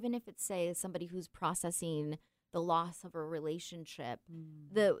working on, even if it's, say, somebody who's processing the loss of a relationship,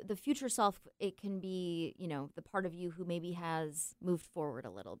 the future self, it can be, the part of you who maybe has moved forward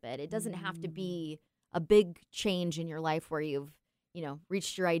a little bit. It doesn't have to be a big change in your life where you've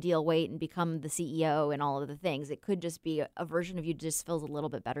reached your ideal weight and become the CEO and all of the things. It could just be a version of you just feels a little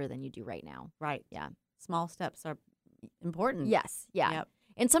bit better than you do right now. Right. Yeah. Small steps are important. Yes. Yeah. Yep.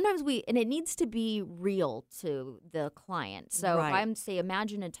 And sometimes and it needs to be real to the client. So if Right. I'm say,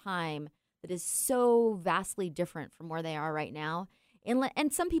 imagine a time that is so vastly different from where they are right now.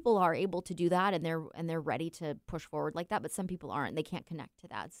 And some people are able to do that and they're ready to push forward like that, but some people aren't. They can't connect to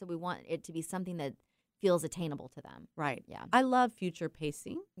that. So we want it to be something that feels attainable to them. Right. Yeah. I love future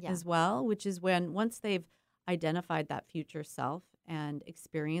pacing Yeah. as well, which is when once they've identified that future self and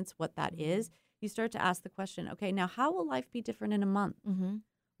experience what that is, you start to ask the question, okay, now how will life be different in a month? Mm-hmm.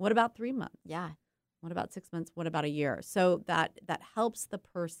 What about 3 months? Yeah. What about 6 months? What about a year? So that helps the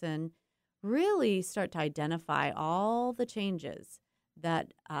person really start to identify all the changes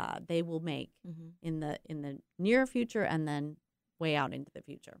that they will make in the near future and then way out into the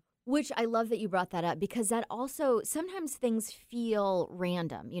future. Which I love that you brought that up because that also sometimes things feel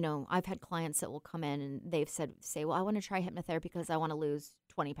random. I've had clients that will come in and they've say, well, I want to try hypnotherapy because I want to lose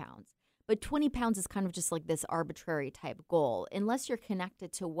 20 pounds. But 20 pounds is kind of just like this arbitrary type goal. Unless you're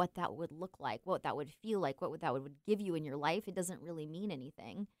connected to what that would look like, what that would feel like, what that would give you in your life, it doesn't really mean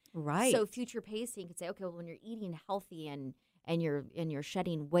anything. Right. So future pacing could say, okay, well, when you're eating healthy and you're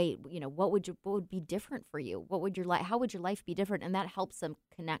shedding weight, what would be different for you? How would your life be different? And that helps them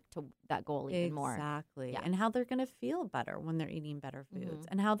connect to that goal even more. Exactly. Yeah. And how they're going to feel better when they're eating better foods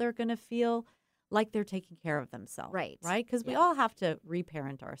and how they're going to feel like they're taking care of themselves. Right. Right? Because we Yeah. all have to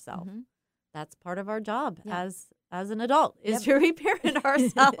reparent ourselves. Mhm. That's part of our job Yeah. as an adult is to reparent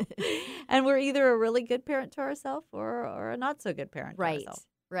ourselves. And we're either a really good parent to ourselves or a not so good parent to Right. ourselves.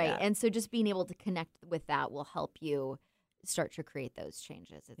 Right. Yeah. And so just being able to connect with that will help you start to create those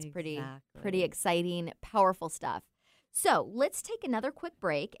changes. It's pretty Exactly. exciting, powerful stuff. So let's take another quick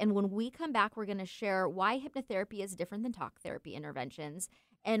break. And when we come back, we're going to share why hypnotherapy is different than talk therapy interventions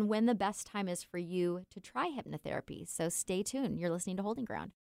and when the best time is for you to try hypnotherapy. So stay tuned. You're listening to Holding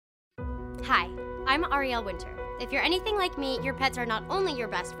Ground. Hi, I'm Ariel Winter. If you're anything like me, your pets are not only your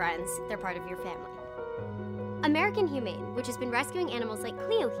best friends, they're part of your family. American Humane, which has been rescuing animals like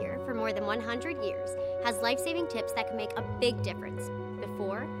Cleo here for more than 100 years, has life-saving tips that can make a big difference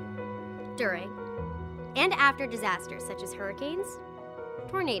before, during, and after disasters such as hurricanes,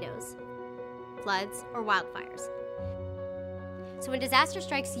 tornadoes, floods, or wildfires. So when disaster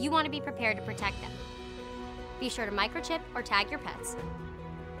strikes, you want to be prepared to protect them. Be sure to microchip or tag your pets.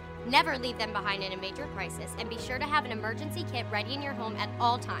 Never leave them behind in a major crisis, and be sure to have an emergency kit ready in your home at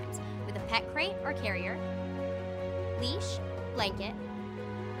all times with a pet crate or carrier, leash, blanket,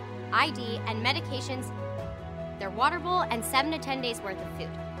 ID, and medications, their water bowl, and 7 to 10 days worth of food.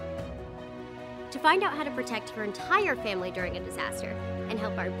 To find out how to protect your entire family during a disaster and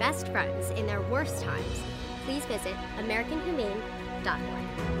help our best friends in their worst times, please visit AmericanHumane.org.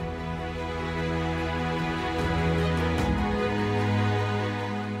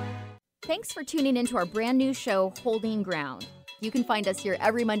 Thanks for tuning into our brand new show, Holding Ground. You can find us here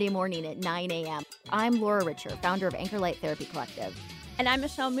every Monday morning at 9 a.m. I'm Laura Richer, founder of Anchor Light Therapy Collective. And I'm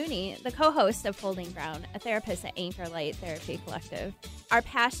Michelle Mooney, the co-host of Holding Ground, a therapist at Anchor Light Therapy Collective. Our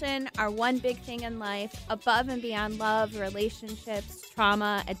passion, our one big thing in life, above and beyond love, relationships,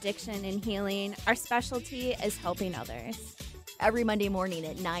 trauma, addiction, and healing, our specialty is helping others. Every Monday morning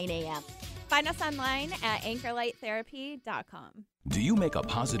at 9 a.m. Find us online at anchorlighttherapy.com. Do you make a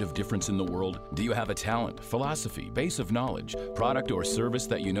positive difference in the world? Do you have a talent, philosophy, base of knowledge, product, or service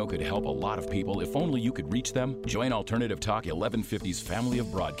that you know could help a lot of people if only you could reach them? Join Alternative Talk 1150's family of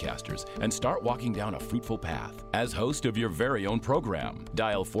broadcasters and start walking down a fruitful path. As host of your very own program,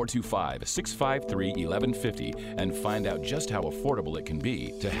 dial 425-653-1150 and find out just how affordable it can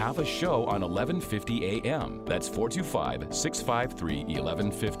be to have a show on 1150 a.m. That's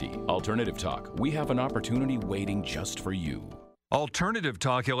 425-653-1150. Alternative Talk, we have an opportunity waiting just for you. Alternative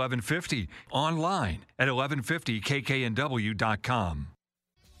Talk 1150, online at 1150kknw.com.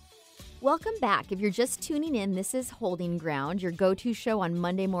 Welcome back. If you're just tuning in, this is Holding Ground, your go-to show on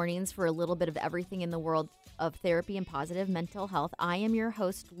Monday mornings for a little bit of everything in the world of therapy and positive mental health. I am your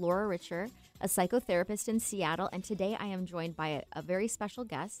host, Laura Richer, a psychotherapist in Seattle, and today I am joined by a very special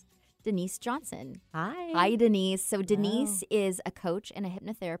guest, Denise Johnson. Hi. Hi, Denise. So Denise is a coach and a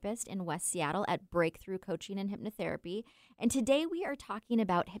hypnotherapist in West Seattle at Breakthrough Coaching and Hypnotherapy. And today we are talking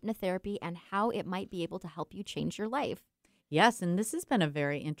about hypnotherapy and how it might be able to help you change your life. Yes, and this has been a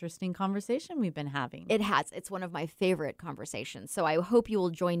very interesting conversation we've been having. It has. It's one of my favorite conversations. So I hope you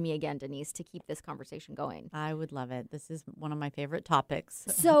will join me again, Denise, to keep this conversation going. I would love it. This is one of my favorite topics.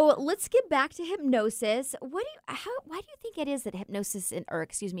 So let's get back to hypnosis. Why do you think it is that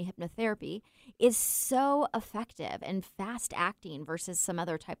hypnotherapy is so effective and fast acting versus some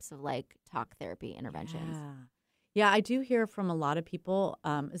other types of like talk therapy interventions? Yeah, I do hear from a lot of people,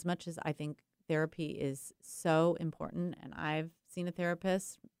 as much as I think therapy is so important, and I've seen a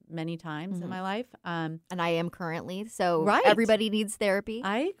therapist many times in my life. And I am currently, so Right. everybody needs therapy.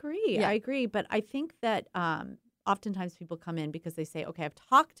 I agree. But I think that oftentimes people come in because they say, okay, I've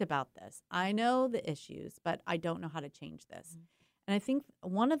talked about this. I know the issues, but I don't know how to change this. And I think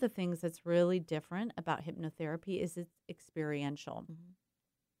one of the things that's really different about hypnotherapy is it's experiential.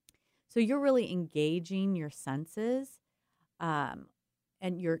 So you're really engaging your senses,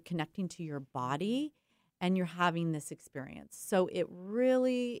 and you're connecting to your body, and you're having this experience. So it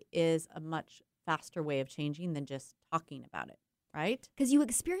really is a much faster way of changing than just talking about it, right? Because you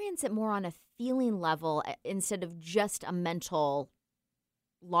experience it more on a feeling level instead of just a mental,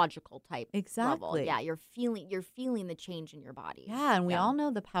 logical type level. Exactly. Yeah, you're feeling the change in your body. Yeah, and we all know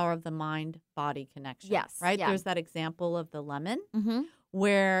the power of the mind-body connection. Yes, right? yeah. There's that example of the lemon Mm-hmm.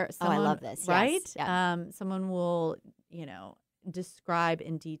 where someone, I love this. right? Yes. Yeah. Someone will, describe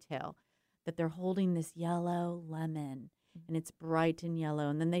in detail that they're holding this yellow lemon and it's bright and yellow,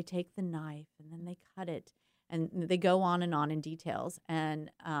 and then they take the knife and then they cut it, and they go on and on in details, and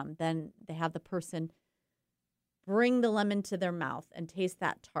then they have the person bring the lemon to their mouth and taste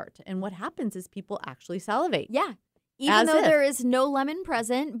that tart, and what happens is people actually salivate. Yeah. Even As though if. there is no lemon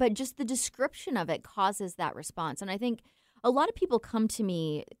present, but just the description of it causes that response. And I think a lot of people come to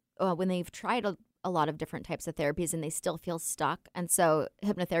me when they've tried a lot of different types of therapies and they still feel stuck. And so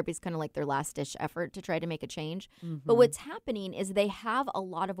hypnotherapy is kind of like their last ditch effort to try to make a change. But what's happening is they have a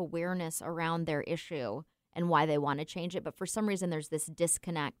lot of awareness around their issue and why they want to change it. But for some reason, there's this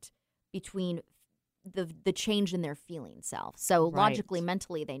disconnect between the change in their feeling self. So logically,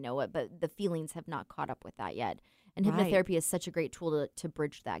 mentally, they know it, but the feelings have not caught up with that yet. And hypnotherapy is such a great tool to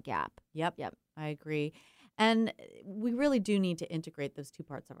bridge that gap. Yep. I agree. And we really do need to integrate those two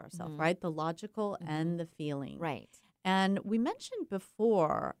parts of ourselves, right? The logical and the feeling. Right. And we mentioned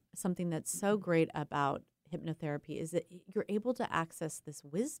before something that's so great about hypnotherapy is that you're able to access this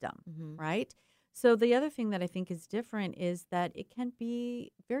wisdom, right? So the other thing that I think is different is that it can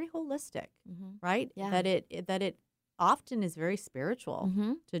be very holistic, right? Yeah. That it often is very spiritual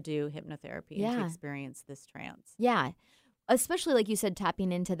to do hypnotherapy and to experience this trance. Yeah. Especially, like you said,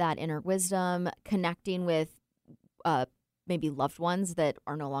 tapping into that inner wisdom, connecting with maybe loved ones that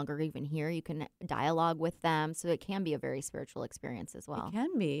are no longer even here. You can dialogue with them. So it can be a very spiritual experience as well. It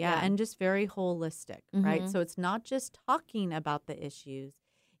can be, yeah. And just very holistic, right? So it's not just talking about the issues.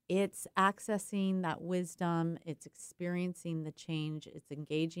 It's accessing that wisdom. It's experiencing the change. It's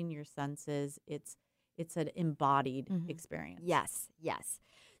engaging your senses. It's an embodied experience. Yes.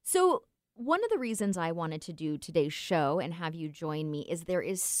 So one of the reasons I wanted to do today's show and have you join me is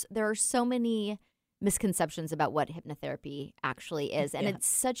there are so many misconceptions about what hypnotherapy actually is, and it's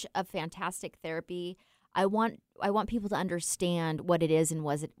such a fantastic therapy. I want people to understand what it is and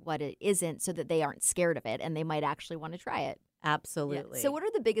what it isn't, so that they aren't scared of it and they might actually want to try it. Absolutely. Yeah. So what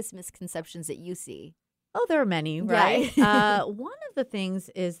are the biggest misconceptions that you see? Oh, there are many, right? One of the things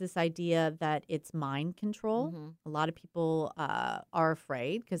is this idea that it's mind control. A lot of people are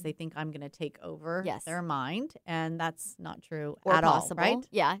afraid because they think I'm going to take over their mind, and that's not true at all, right?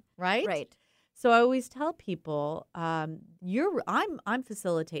 Yeah, right. So I always tell people, I'm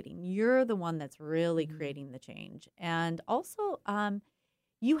facilitating. You're the one that's really creating the change, and also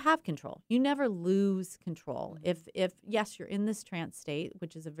you have control. You never lose control. If yes, you're in this trance state,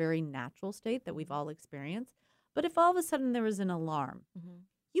 which is a very natural state that we've all experienced, but if all of a sudden there was an alarm,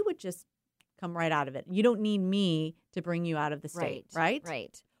 you would just come right out of it. You don't need me to bring you out of the state, right?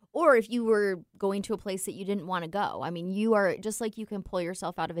 Right. Or if you were going to a place that you didn't want to go. I mean, you are just like you can pull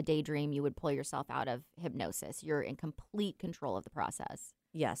yourself out of a daydream, you would pull yourself out of hypnosis. You're in complete control of the process.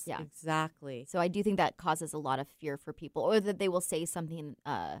 Yes, exactly. So I do think that causes a lot of fear for people, or that they will say something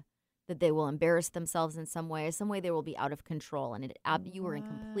that they will embarrass themselves in some way they will be out of control, and you are in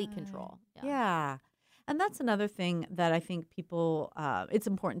complete control. Yeah. And that's another thing that I think people, it's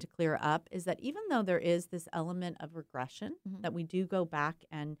important to clear up, is that even though there is this element of regression, that we do go back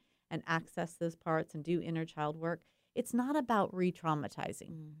and access those parts and do inner child work, it's not about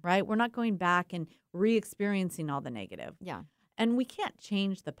re-traumatizing, right? We're not going back and re-experiencing all the negative. Yeah. And we can't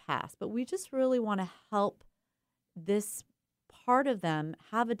change the past, but we just really want to help this part of them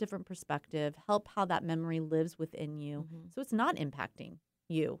have a different perspective, help how that memory lives within you. So it's not impacting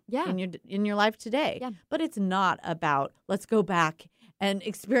you in your life today. Yeah. But it's not about let's go back and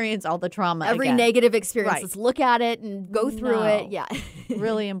experience all the trauma Every again. negative experience. Right. Let's look at it and go through it. Yeah.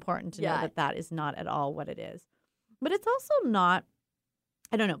 Really important to know Yeah. that that is not at all what it is. But it's also not,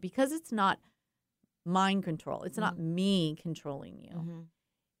 I don't know, because it's not mind control. It's not me controlling you.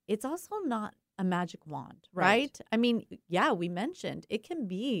 It's also not a magic wand, right? I mean, yeah, we mentioned it can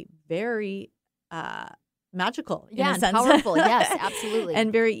be very magical in a sense. Powerful. Yes, absolutely.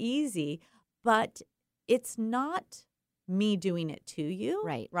 And very easy, but it's not me doing it to you.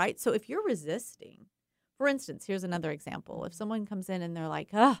 Right. So if you're resisting, for instance, here's another example. If someone comes in and they're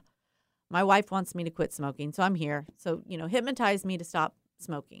like, my wife wants me to quit smoking, so I'm here. So, hypnotize me to stop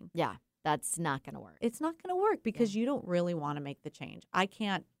smoking. Yeah, that's not going to work. It's not going to work because you don't really want to make the change. I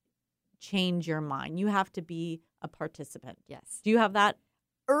can't change your mind. You have to be a participant. Yes. Do you have that?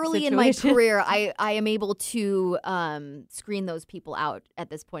 Early in my career, I am able to screen those people out at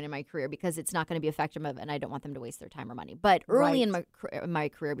this point in my career because it's not going to be effective and I don't want them to waste their time or money. But early in my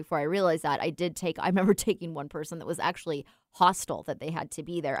career, before I realized that, I remember taking one person that was actually hostile that they had to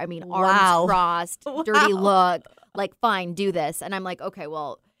be there. I mean, arms crossed, dirty look, like, fine, do this. And I'm like, okay,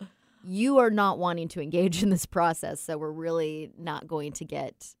 well, you are not wanting to engage in this process, so we're really not going to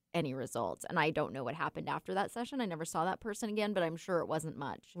get any results. And I don't know what happened after that session. I never saw that person again, but I'm sure it wasn't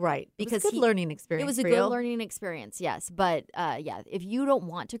much. Right. Because it was a good learning experience. It was a good learning experience, yes. But if you don't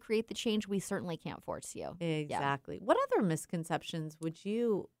want to create the change, we certainly can't force you. Exactly. What other misconceptions would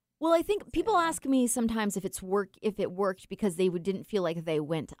you? Well, I think people ask me sometimes if it worked because they didn't feel like they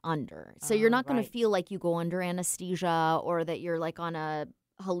went under. So you're not going to feel like you go under anesthesia or that you're like on a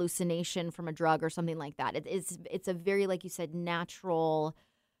hallucination from a drug or something like that. It's a very, like you said, natural,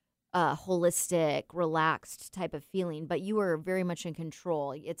 holistic, relaxed type of feeling, but you are very much in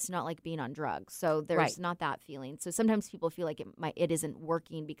control. It's not like being on drugs. So there's not that feeling. So sometimes people feel like it isn't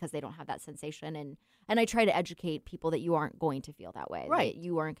working because they don't have that sensation. And I try to educate people that you aren't going to feel that way. Right. That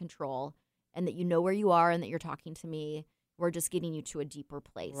you are in control and that you know where you are and that you're talking to me. We're just getting you to a deeper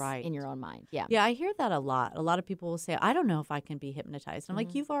place in your own mind. Yeah. Yeah, I hear that a lot. A lot of people will say, I don't know if I can be hypnotized. I'm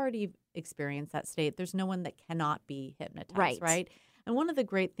like, you've already experienced that state. There's no one that cannot be hypnotized, right? And one of the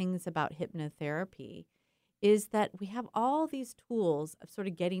great things about hypnotherapy is that we have all these tools of sort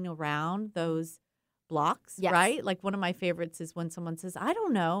of getting around those blocks, right? Like one of my favorites is when someone says, I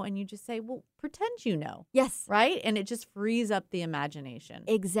don't know. And you just say, well, pretend you know. Yes. Right? And it just frees up the imagination.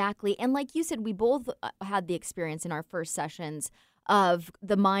 Exactly. And like you said, we both had the experience in our first sessions of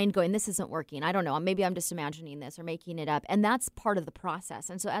the mind going, this isn't working. I don't know. Maybe I'm just imagining this or making it up. And that's part of the process.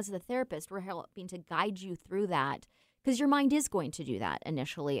 And so as the therapist, we're helping to guide you through that. Because your mind is going to do that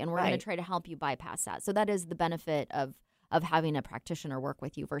initially, and we're going to try to help you bypass that. So that is the benefit of having a practitioner work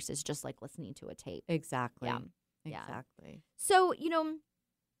with you versus just like listening to a tape. Exactly. Yeah. Exactly. So,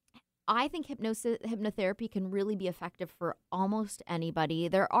 I think hypnotherapy can really be effective for almost anybody.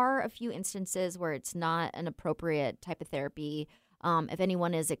 There are a few instances where it's not an appropriate type of therapy. If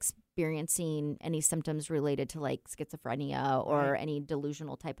anyone is experiencing any symptoms related to like schizophrenia or any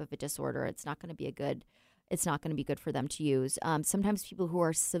delusional type of a disorder, it's not going to be good for them to use. Sometimes people who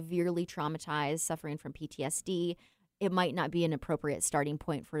are severely traumatized, suffering from PTSD, it might not be an appropriate starting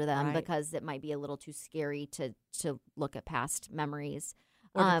point for them because it might be a little too scary to look at past memories.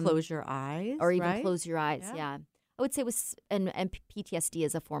 Or to close your eyes. Or even close your eyes, yeah. I would say and PTSD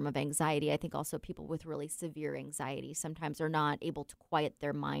is a form of anxiety. I think also people with really severe anxiety sometimes are not able to quiet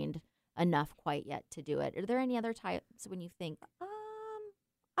their mind enough quite yet to do it. Are there any other types when you think?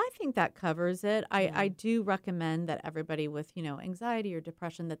 I think that covers it. I do recommend that everybody with, anxiety or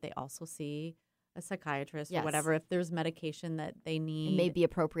depression, that they also see a psychiatrist or whatever if there's medication that they need. It may be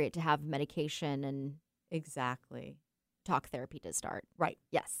appropriate to have medication and exactly talk therapy to start. Right.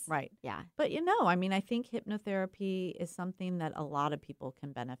 Yes. Right. Yeah. But, I think hypnotherapy is something that a lot of people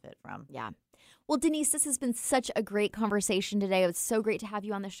can benefit from. Yeah. Well, Denise, this has been such a great conversation today. It was so great to have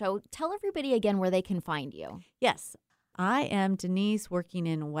you on the show. Tell everybody again where they can find you. Yes. I am Denise, working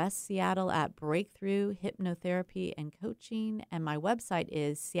in West Seattle at Breakthrough Hypnotherapy and Coaching, and my website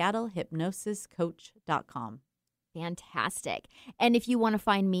is seattlehypnosiscoach.com. Fantastic. And if you want to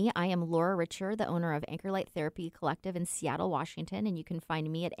find me, I am Laura Richer, the owner of Anchorlight Therapy Collective in Seattle, Washington, and you can find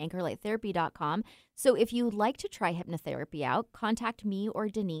me at anchorlighttherapy.com. So if you'd like to try hypnotherapy out, contact me or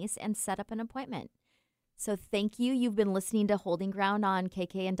Denise and set up an appointment. So thank you. You've been listening to Holding Ground on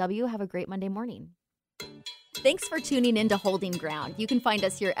KKNW. Have a great Monday morning. Thanks for tuning in to Holding Ground. You can find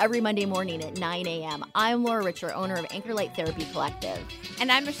us here every Monday morning at 9 a.m. I'm Laura Richer, owner of Anchor Light Therapy Collective.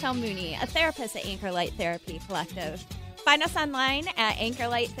 And I'm Michelle Mooney, a therapist at Anchor Light Therapy Collective. Find us online at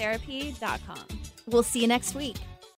anchorlighttherapy.com. We'll see you next week.